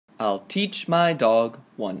I'll teach my dog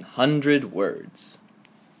 100 words.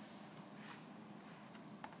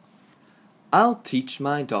 I'll teach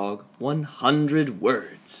my dog 100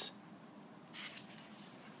 words.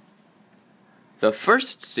 The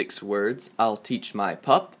first 6 words I'll teach my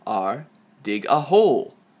pup are dig a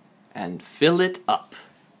hole and fill it up.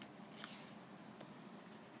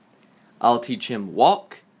 I'll teach him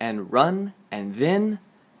walk and run and then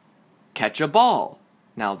catch a ball.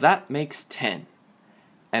 Now that makes 10.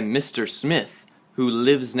 And Mr. Smith, who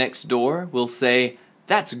lives next door, will say,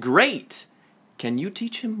 "That's great! Can you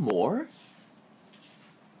teach him more?"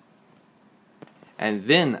 And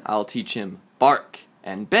then I'll teach him bark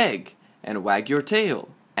and beg and wag your tail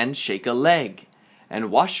and shake a leg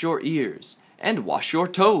and wash your ears and wash your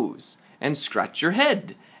toes and scratch your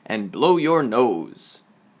head and blow your nose.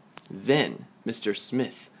 Then Mr.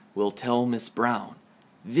 Smith will tell Miss Brown,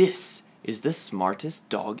 "This is the smartest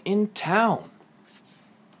dog in town."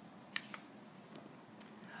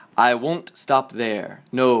 I won't stop there,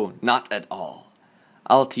 no, not at all.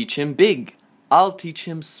 I'll teach him big, I'll teach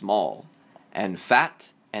him small, and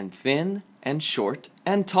fat and thin and short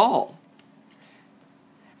and tall,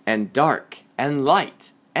 and dark and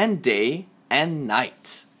light and day and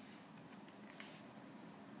night.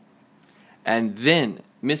 And then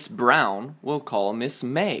Miss Brown will call Miss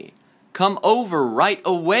May. "Come over right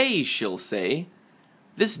away," she'll say.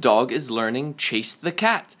 "This dog is learning chase the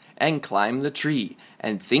cat and climb the tree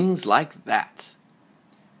and things like that."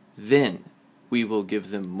 Then we will give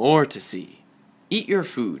them more to see. Eat your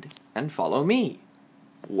food and follow me.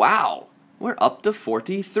 Wow, we're up to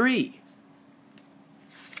 43.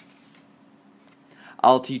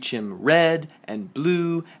 I'll teach him red and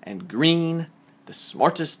blue and green, the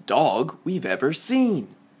smartest dog we've ever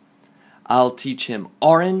seen. I'll teach him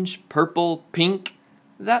orange, purple, pink.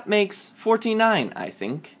 That makes 49, I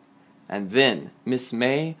think. And then Miss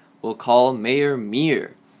May will call Mayor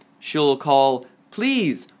Meir. She'll call,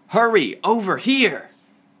 "Please, hurry over here."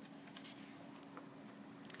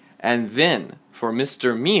 And then, for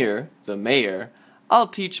Mr. Meir, the mayor, I'll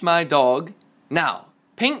teach my dog, "Now,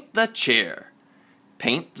 paint the chair.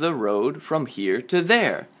 Paint the road from here to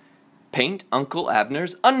there. Paint Uncle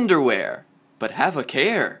Abner's underwear. But have a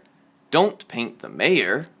care. Don't paint the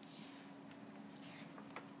mayor."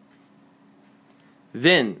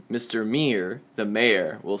 Then Mr. Meir, the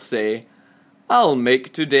mayor, will say, "I'll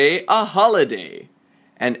make today a holiday,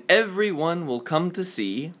 and everyone will come to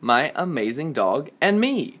see my amazing dog and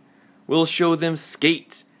me. We'll show them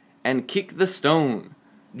skate and kick the stone,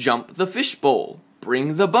 jump the fishbowl,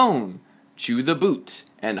 bring the bone, chew the boot,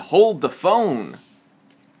 and hold the phone.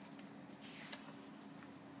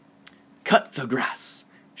 Cut the grass,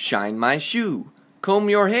 shine my shoe, comb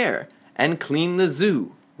your hair, and clean the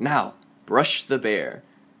zoo. Now, brush the bear."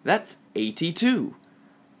 That's 82.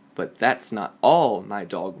 But that's not all my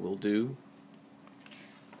dog will do.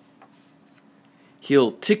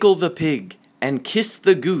 He'll tickle the pig and kiss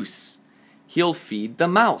the goose. He'll feed the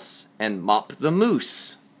mouse and mop the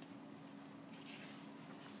moose.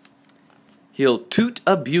 He'll toot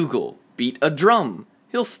a bugle, beat a drum.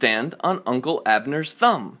 He'll stand on Uncle Abner's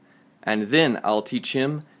thumb. And then I'll teach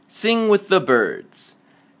him, sing with the birds.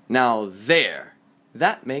 Now there,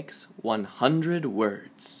 that makes 100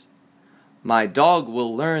 words. My dog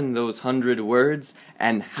will learn those 100 words,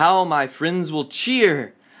 and how my friends will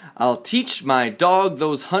cheer. I'll teach my dog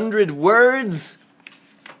those 100 words.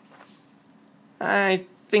 I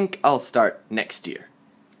think I'll start next year.